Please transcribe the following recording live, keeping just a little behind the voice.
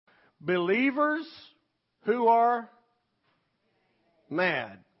believers who are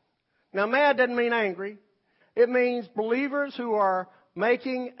mad. Now, mad doesn't mean angry. It means believers who are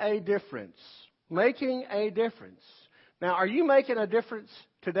making a difference. Making a difference. Now, are you making a difference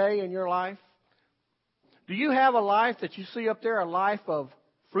today in your life? Do you have a life that you see up there, a life of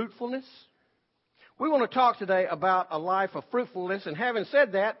fruitfulness? We want to talk today about a life of fruitfulness. And having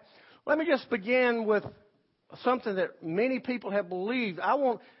said that, let me just begin with something that many people have believed. I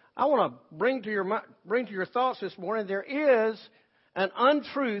want to bring to your thoughts this morning. There is an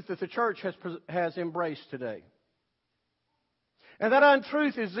untruth that the church has embraced today. And that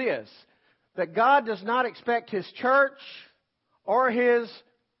untruth is this, that God does not expect His church or His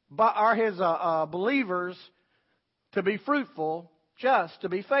believers to be fruitful, just to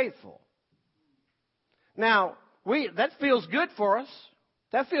be faithful. Now, that feels good for us.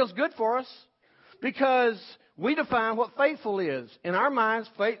 That feels good for us because we define what faithful is. In our minds,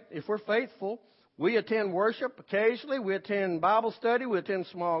 if we're faithful, we attend worship occasionally, we attend Bible study, we attend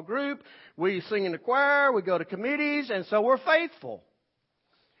small group, we sing in the choir, we go to committees, and so we're faithful.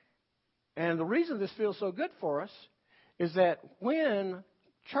 And the reason this feels so good for us is that when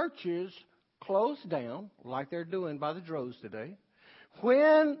churches close down, like they're doing by the droves today,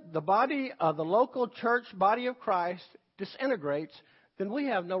 when the local church body of Christ disintegrates, then we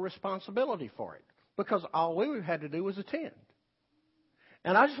have no responsibility for it because all we had to do was attend.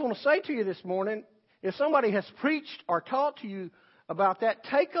 And I just want to say to you this morning, if somebody has preached or taught to you about that,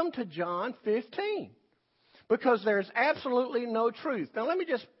 take them to John 15 because there's absolutely no truth. Now let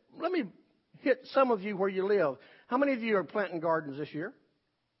me hit some of you where you live. How many of you are planting gardens this year?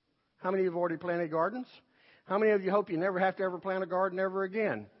 How many of you have already planted gardens? How many of you hope you never have to ever plant a garden ever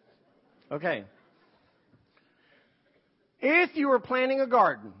again? Okay. If you were planting a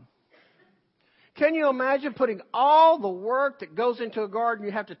garden, can you imagine putting all the work that goes into a garden?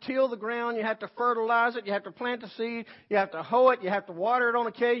 You have to till the ground, you have to fertilize it, you have to plant the seed, you have to hoe it, you have to water it on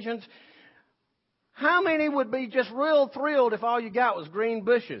occasions. How many would be just real thrilled if all you got was green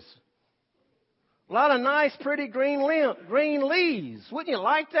bushes? A lot of nice, pretty green leaves. Wouldn't you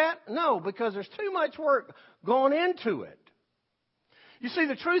like that? No, because there's too much work going into it. You see,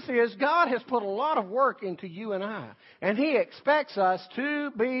 the truth is God has put a lot of work into you and I, and He expects us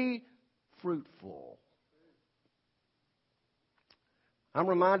to be fruitful. I'm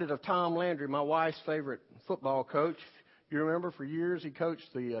reminded of Tom Landry, my wife's favorite football coach. You remember for years he coached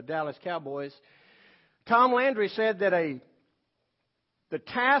the Dallas Cowboys. Tom Landry said that the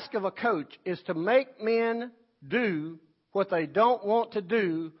task of a coach is to make men do what they don't want to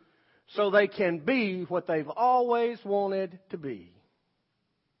do so they can be what they've always wanted to be.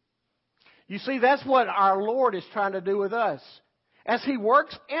 You see, that's what our Lord is trying to do with us. As He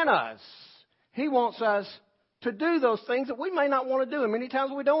works in us, He wants us to do those things that we may not want to do, and many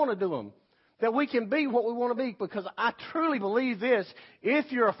times we don't want to do them. That we can be what we want to be, because I truly believe this.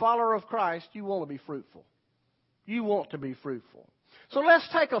 If you're a follower of Christ, you want to be fruitful. You want to be fruitful. So let's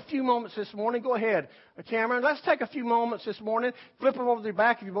take a few moments this morning. Go ahead, Cameron. Let's take a few moments this morning. Flip them over to the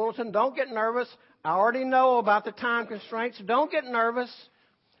back of your bulletin. Don't get nervous. I already know about the time constraints. Don't get nervous.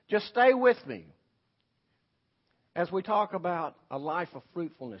 Just stay with me as we talk about a life of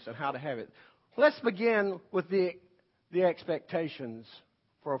fruitfulness and how to have it. Let's begin with the expectations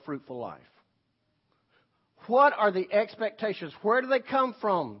for a fruitful life. What are the expectations? Where do they come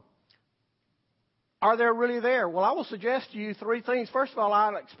from? Are they really there? Well, I will suggest to you three things. First of all,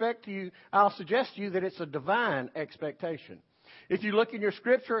 I'll suggest to you that it's a divine expectation. If you look in your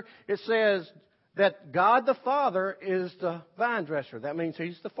scripture, it says that God the Father is the vine dresser. That means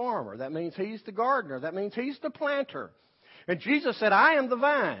He's the farmer. That means He's the gardener. That means He's the planter. And Jesus said, I am the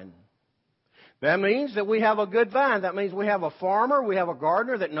vine. That means that we have a good vine. That means we have a farmer, we have a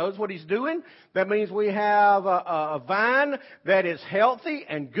gardener that knows what he's doing. That means we have a vine that is healthy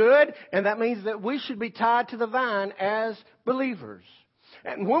and good. And that means that we should be tied to the vine as believers.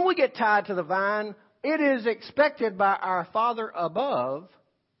 And when we get tied to the vine, it is expected by our Father above,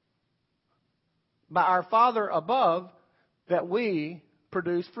 that we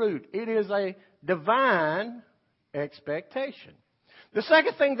produce fruit. It is a divine expectation. The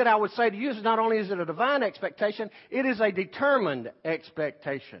second thing that I would say to you is not only is it a divine expectation, it is a determined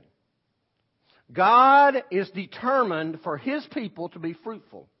expectation. God is determined for His people to be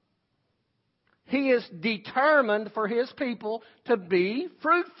fruitful. He is determined for His people to be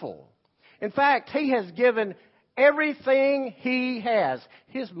fruitful. In fact, He has given everything He has,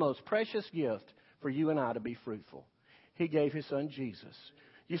 His most precious gift, for you and I to be fruitful. He gave His Son Jesus.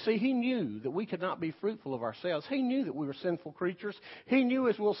 You see, he knew that we could not be fruitful of ourselves. He knew that we were sinful creatures. He knew,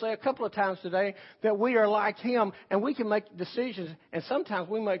 as we'll say a couple of times today, that we are like him and we can make decisions. And sometimes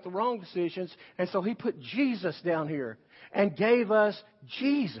we make the wrong decisions. And so he put Jesus down here and gave us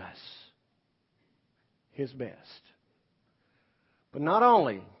Jesus, his best. But not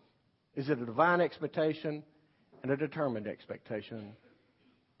only is it a divine expectation and a determined expectation,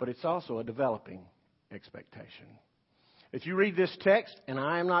 but it's also a developing expectation. If you read this text, and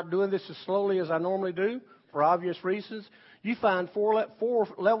I am not doing this as slowly as I normally do for obvious reasons, you find four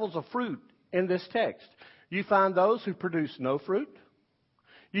levels of fruit in this text. You find those who produce no fruit.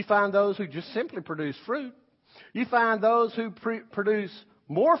 You find those who just simply produce fruit. You find those who produce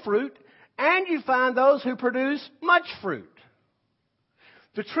more fruit. And you find those who produce much fruit.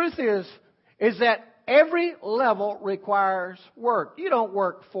 The truth is that every level requires work. You don't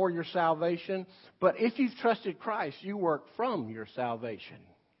work for your salvation, but if you've trusted Christ, you work from your salvation.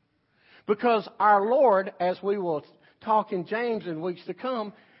 Because our Lord, as we will talk in James in weeks to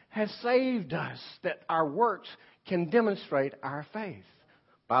come, has saved us that our works can demonstrate our faith.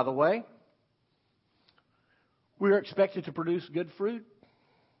 By the way, we are expected to produce good fruit.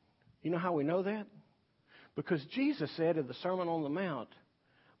 You know how we know that? Because Jesus said in the Sermon on the Mount,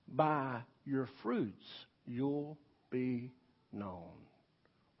 by your fruits you'll be known,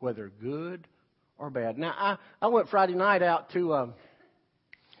 whether good or bad. Now, I went Friday night out to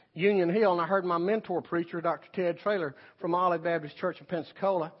Union Hill, and I heard my mentor preacher, Dr. Ted Traylor, from Olive Baptist Church in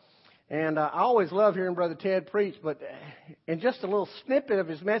Pensacola. And I always love hearing Brother Ted preach, but in just a little snippet of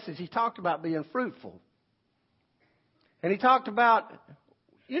his message, he talked about being fruitful. And he talked about,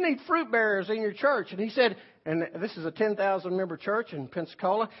 you need fruit bearers in your church. And he said, and this is a 10,000 member church in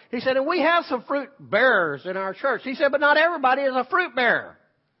Pensacola. He said, and we have some fruit bearers in our church. He said, but not everybody is a fruit bearer.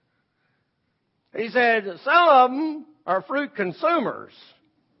 He said, some of them are fruit consumers.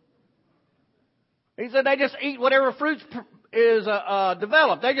 He said, they just eat whatever fruit is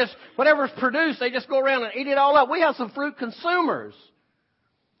developed. They just, whatever's produced, they just go around and eat it all up. We have some fruit consumers.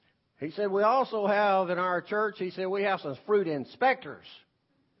 He said, we also have in our church, he said, we have some fruit inspectors.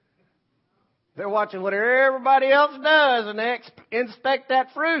 They're watching what everybody else does, and they inspect that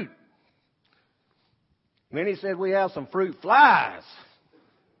fruit. And then he said, we have some fruit flies.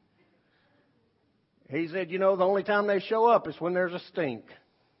 He said, you know, the only time they show up is when there's a stink.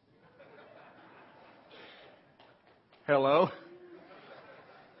 Hello?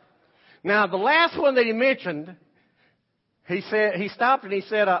 Now, the last one that he mentioned, he stopped and he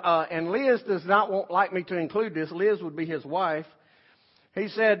said, and Liz does not like me to include this. Liz would be his wife. He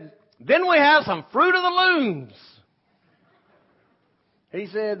said, then we have some fruit of the looms. He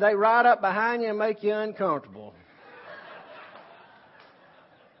said, they ride up behind you and make you uncomfortable.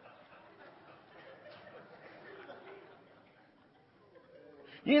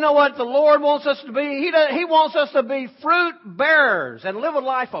 You know what the Lord wants us to be? He wants us to be fruit bearers and live a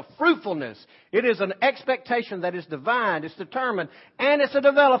life of fruitfulness. It is an expectation that is divine, it's determined, and it's a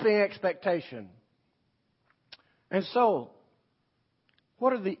developing expectation. And so,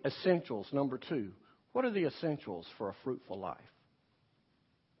 what are the essentials? Number 2, what are the essentials for a fruitful life?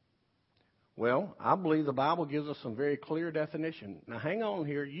 Well, I believe the Bible gives us some very clear definition. Now, hang on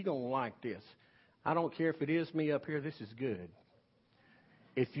here. You're going to like this. I don't care if it is me up here. This is good.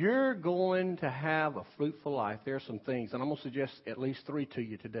 If you're going to have a fruitful life, there are some things, and I'm going to suggest at least 3 to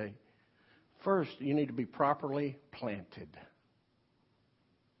you today. First, you need to be properly planted.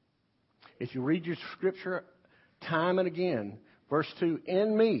 If you read your scripture time and again, verse 2,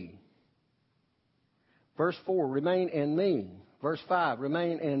 in me. Verse 4, remain in me. Verse 5,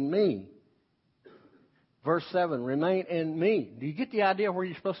 remain in me. Verse 7, remain in me. Do you get the idea where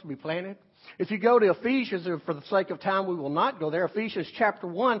you're supposed to be planted? If you go to Ephesians, and for the sake of time we will not go there, Ephesians chapter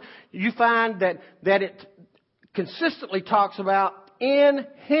 1, you find that it consistently talks about in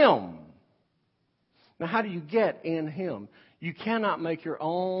Him. Now, how do you get in Him? You cannot make your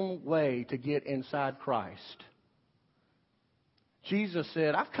own way to get inside Christ. Jesus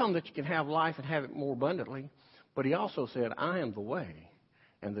said, I've come that you can have life and have it more abundantly. But He also said, I am the way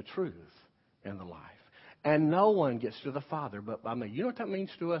and the truth and the life. And no one gets to the Father but by me. You know what that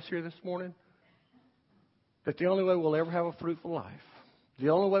means to us here this morning? That the only way we'll ever have a fruitful life, the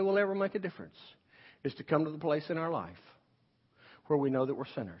only way we'll ever make a difference, is to come to the place in our life where we know that we're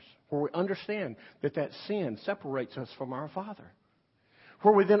sinners, where we understand that sin separates us from our Father,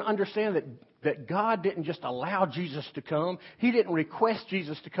 where we then understand that God didn't just allow Jesus to come. He didn't request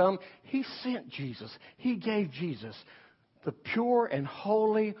Jesus to come. He sent Jesus. He gave Jesus, the pure and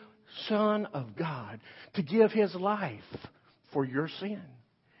holy Son of God, to give His life for your sin.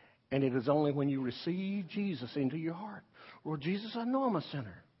 And it is only when you receive Jesus into your heart. Lord Jesus, I know I'm a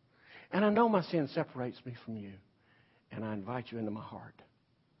sinner. And I know my sin separates me from you. And I invite you into my heart.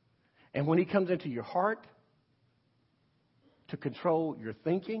 And when he comes into your heart to control your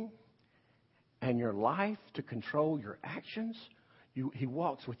thinking and your life, to control your actions, he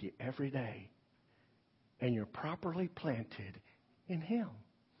walks with you every day. And you're properly planted in him.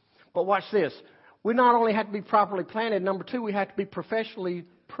 But watch this. We not only have to be properly planted, number two, we have to be professionally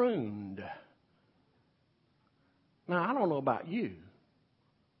pruned. Now, I don't know about you.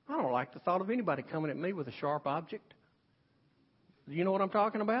 I don't like the thought of anybody coming at me with a sharp object. Do you know what I'm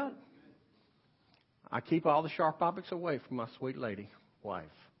talking about? I keep all the sharp objects away from my sweet lady wife.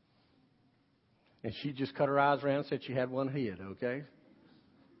 And she just cut her eyes around and said she had one hid, okay?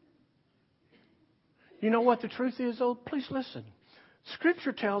 You know what the truth is, though? Please listen.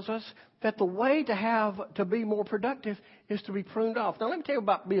 Scripture tells us that the way to be more productive is to be pruned off. Now, let me tell you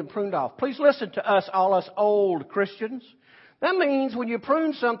about being pruned off. Please listen to us, all us old Christians. That means when you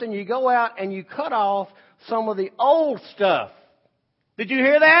prune something, you go out and you cut off some of the old stuff. Did you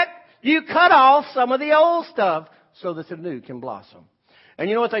hear that? You cut off some of the old stuff so that the new can blossom. And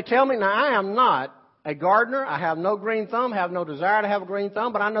you know what they tell me? Now, I am not a gardener. I have no green thumb, have no desire to have a green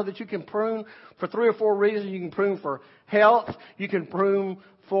thumb, but I know that you can prune for 3 or 4 reasons. You can prune for health. You can prune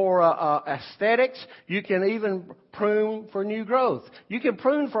for aesthetics. You can even prune for new growth. You can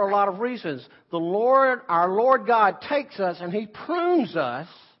prune for a lot of reasons. Our Lord God takes us and he prunes us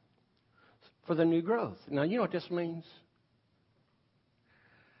for the new growth. Now, you know what this means?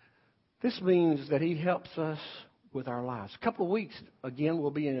 This means that he helps us with our lives. A couple of weeks, again,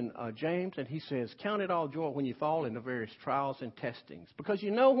 we'll be in James, and he says, count it all joy when you fall into various trials and testings. Because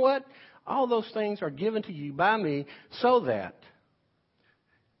you know what? All those things are given to you by me so that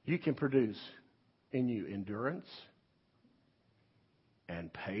you can produce in you endurance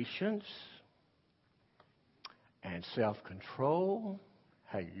and patience and self-control.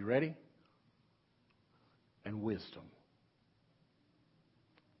 Hey, you ready? And wisdom.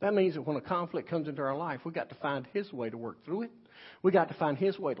 That means that when a conflict comes into our life, we've got to find his way to work through it. We've got to find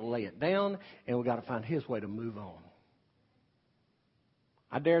his way to lay it down. And we've got to find his way to move on.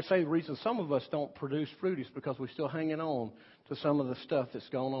 I dare say the reason some of us don't produce fruit is because we're still hanging on to some of the stuff that's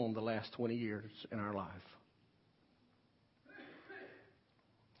gone on the last 20 years in our life.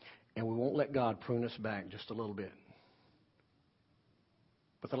 And we won't let God prune us back just a little bit.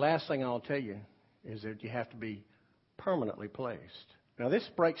 But the last thing I'll tell you is that you have to be permanently placed. Now, this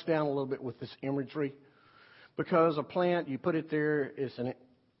breaks down a little bit with this imagery, because a plant, you put it there, it's an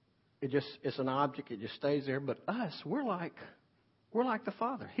object, it just stays there. But us, we're like the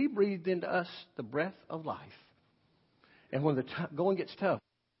Father. He breathed into us the breath of life. And when the going gets tough,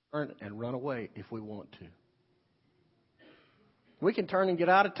 turn and run away if we want to. We can turn and get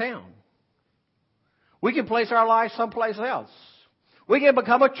out of town. We can place our life someplace else. We can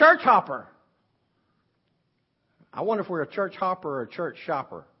become a church hopper. I wonder if we're a church hopper or a church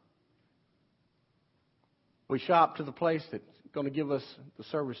shopper. We shop to the place that's going to give us the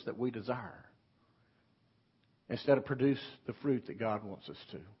service that we desire, instead of produce the fruit that God wants us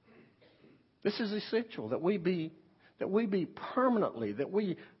to. This is essential that we be permanently,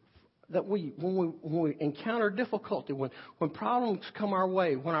 when we encounter difficulty, when problems come our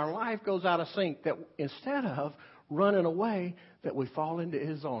way, when our life goes out of sync, that instead of running away, that we fall into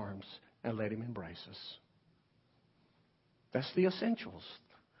his arms and let him embrace us. That's the essentials.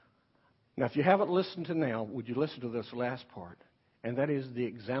 Now, if you haven't listened to now, would you listen to this last part? And that is the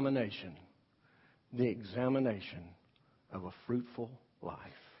examination. The examination of a fruitful life.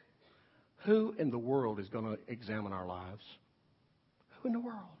 Who in the world is going to examine our lives? Who in the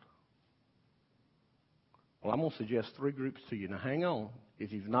world? Well, I'm going to suggest 3 groups to you. Now, hang on.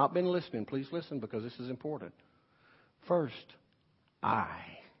 If you've not been listening, please listen, because this is important. First, I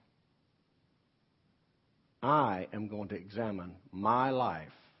am going to examine my life.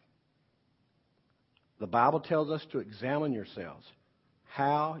 The Bible tells us to examine yourselves,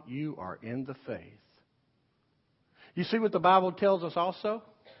 how you are in the faith. You see what the Bible tells us also?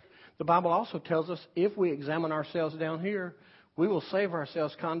 The Bible also tells us if we examine ourselves down here, we will save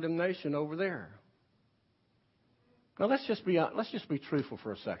ourselves condemnation over there. Now let's just be truthful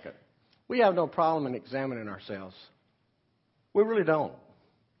for a second. We have no problem in examining ourselves. We really don't.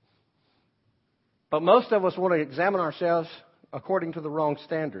 But most of us want to examine ourselves according to the wrong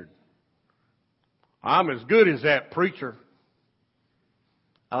standard. I'm as good as that preacher.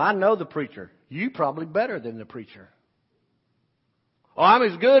 Well, I know the preacher. You probably better than the preacher. Oh, I'm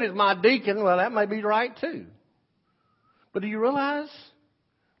as good as my deacon. Well, that may be right too. But do you realize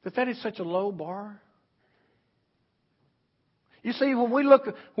that is such a low bar? You see, when we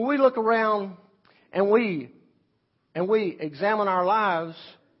look around and we examine our lives,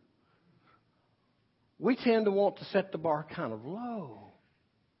 we tend to want to set the bar kind of low.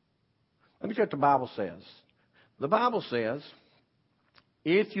 Let me tell you what the Bible says. The Bible says,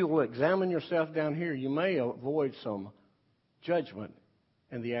 if you will examine yourself down here, you may avoid some judgment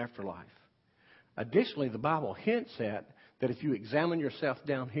in the afterlife. Additionally, the Bible hints at that if you examine yourself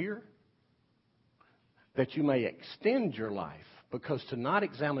down here, that you may extend your life, because to not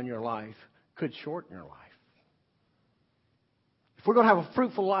examine your life could shorten your life. If we're going to have a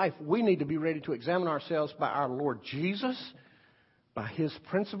fruitful life, we need to be ready to examine ourselves by our Lord Jesus, by His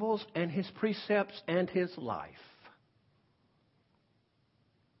principles and His precepts and His life.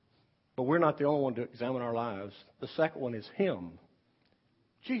 But we're not the only one to examine our lives. The second one is Him,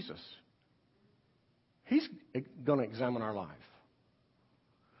 Jesus. He's going to examine our life.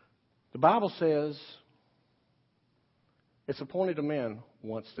 The Bible says it's appointed a man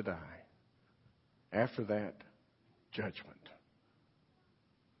once to die. After that, judgment.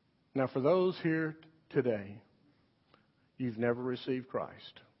 Now, for those here today, you've never received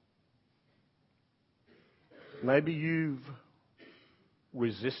Christ. Maybe you've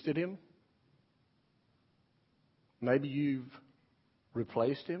resisted Him. Maybe you've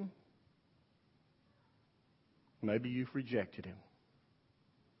replaced Him. Maybe you've rejected Him.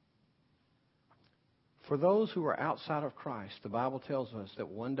 For those who are outside of Christ, the Bible tells us that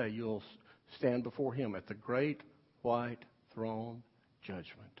one day you'll stand before Him at the great white throne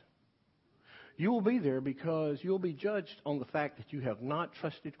judgment. You will be there because you'll be judged on the fact that you have not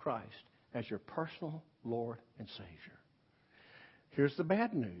trusted Christ as your personal Lord and Savior. Here's the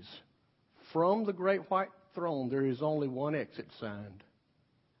bad news. From the great white throne, there is only one exit sign.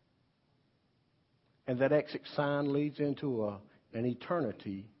 And that exit sign leads into an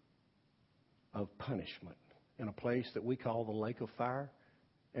eternity of punishment in a place that we call the lake of fire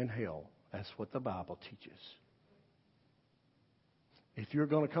and hell. That's what the Bible teaches. If you're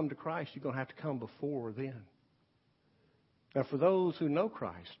going to come to Christ, you're going to have to come before then. Now, for those who know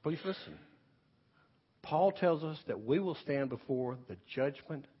Christ, please listen. Paul tells us that we will stand before the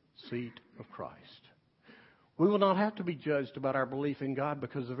judgment seat of Christ. We will not have to be judged about our belief in God,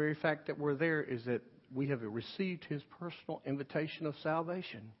 because the very fact that we're there is that we have received His personal invitation of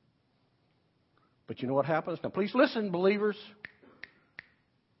salvation. But you know what happens? Now, please listen, believers.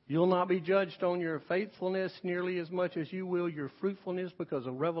 You'll not be judged on your faithfulness nearly as much as you will your fruitfulness, because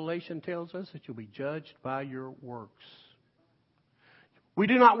a Revelation tells us that you'll be judged by your works. We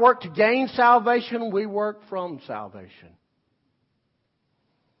do not work to gain salvation. We work from salvation.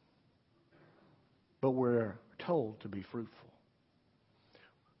 But we're told to be fruitful.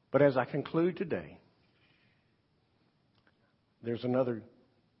 But as I conclude today, there's another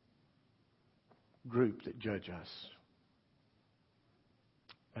group that judge us.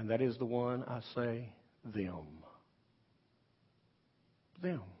 And that is the one I say, them.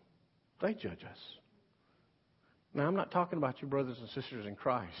 Them. They judge us. Now, I'm not talking about your brothers and sisters in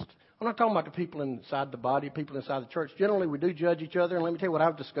Christ. I'm not talking about the people inside the body, people inside the church. Generally, we do judge each other. And let me tell you what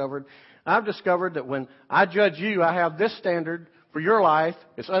I've discovered. I've discovered that when I judge you, I have this standard for your life.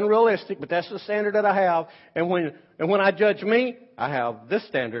 It's unrealistic, but that's the standard that I have. And when I judge me, I have this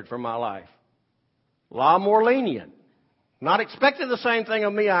standard for my life. A lot more lenient. Not expecting the same thing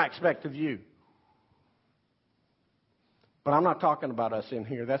of me I expect of you. But I'm not talking about us in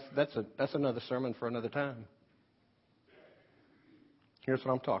here. That's another sermon for another time. Here's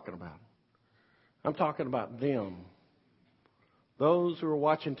what I'm talking about. I'm talking about them. Those who are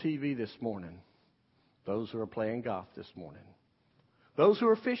watching TV this morning. Those who are playing golf this morning. Those who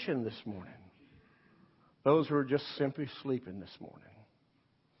are fishing this morning. Those who are just simply sleeping this morning.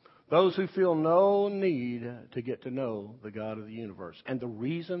 Those who feel no need to get to know the God of the universe. And the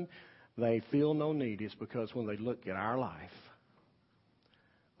reason they feel no need is because when they look at our life,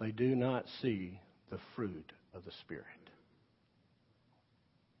 they do not see the fruit of the Spirit.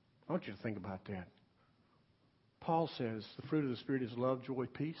 I want you to think about that. Paul says the fruit of the Spirit is love, joy,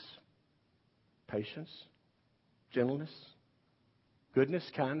 peace, patience, gentleness, goodness,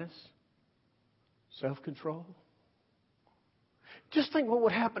 kindness, self-control. Just think what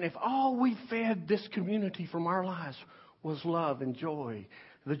would happen if all we fed this community from our lives was love and joy.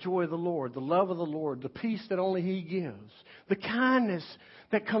 The joy of the Lord, the love of the Lord, the peace that only He gives, the kindness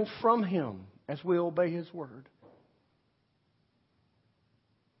that comes from Him as we obey His word.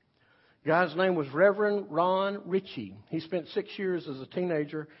 The guy's name was Reverend Ron Ritchie. He spent 6 years as a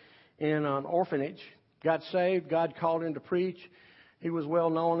teenager in an orphanage. Got saved. God called him to preach. He was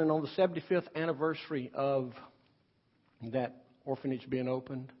well known. And on the 75th anniversary of that orphanage being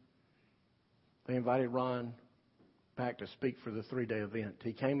opened, they invited Ron back to speak for the 3-day event.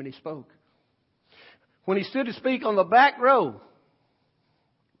 He came and he spoke. When he stood to speak, on the back row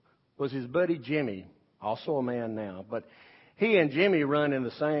was his buddy Jimmy, also a man now. But he and Jimmy run in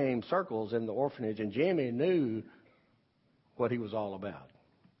the same circles in the orphanage, and Jimmy knew what he was all about.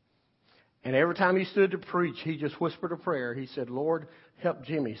 And every time he stood to preach, he just whispered a prayer. He said, Lord, help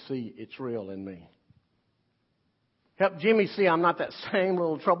Jimmy see it's real in me. Help Jimmy see I'm not that same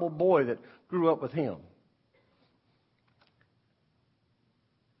little troubled boy that grew up with him.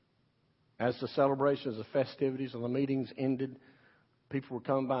 As the celebrations, the festivities, and the meetings ended, people were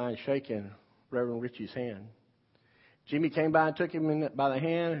coming by and shaking Reverend Richie's hand. Jimmy came by and took him by the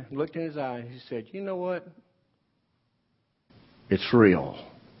hand and looked in his eye. He said, you know what? It's real.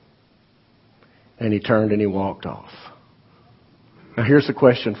 And he turned and he walked off. Now here's the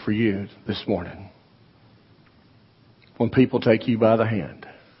question for you this morning. When people take you by the hand,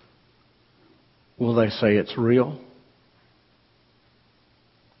 will they say it's real?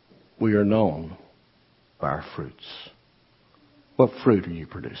 We are known by our fruits. What fruit are you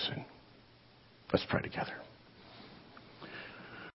producing? Let's pray together.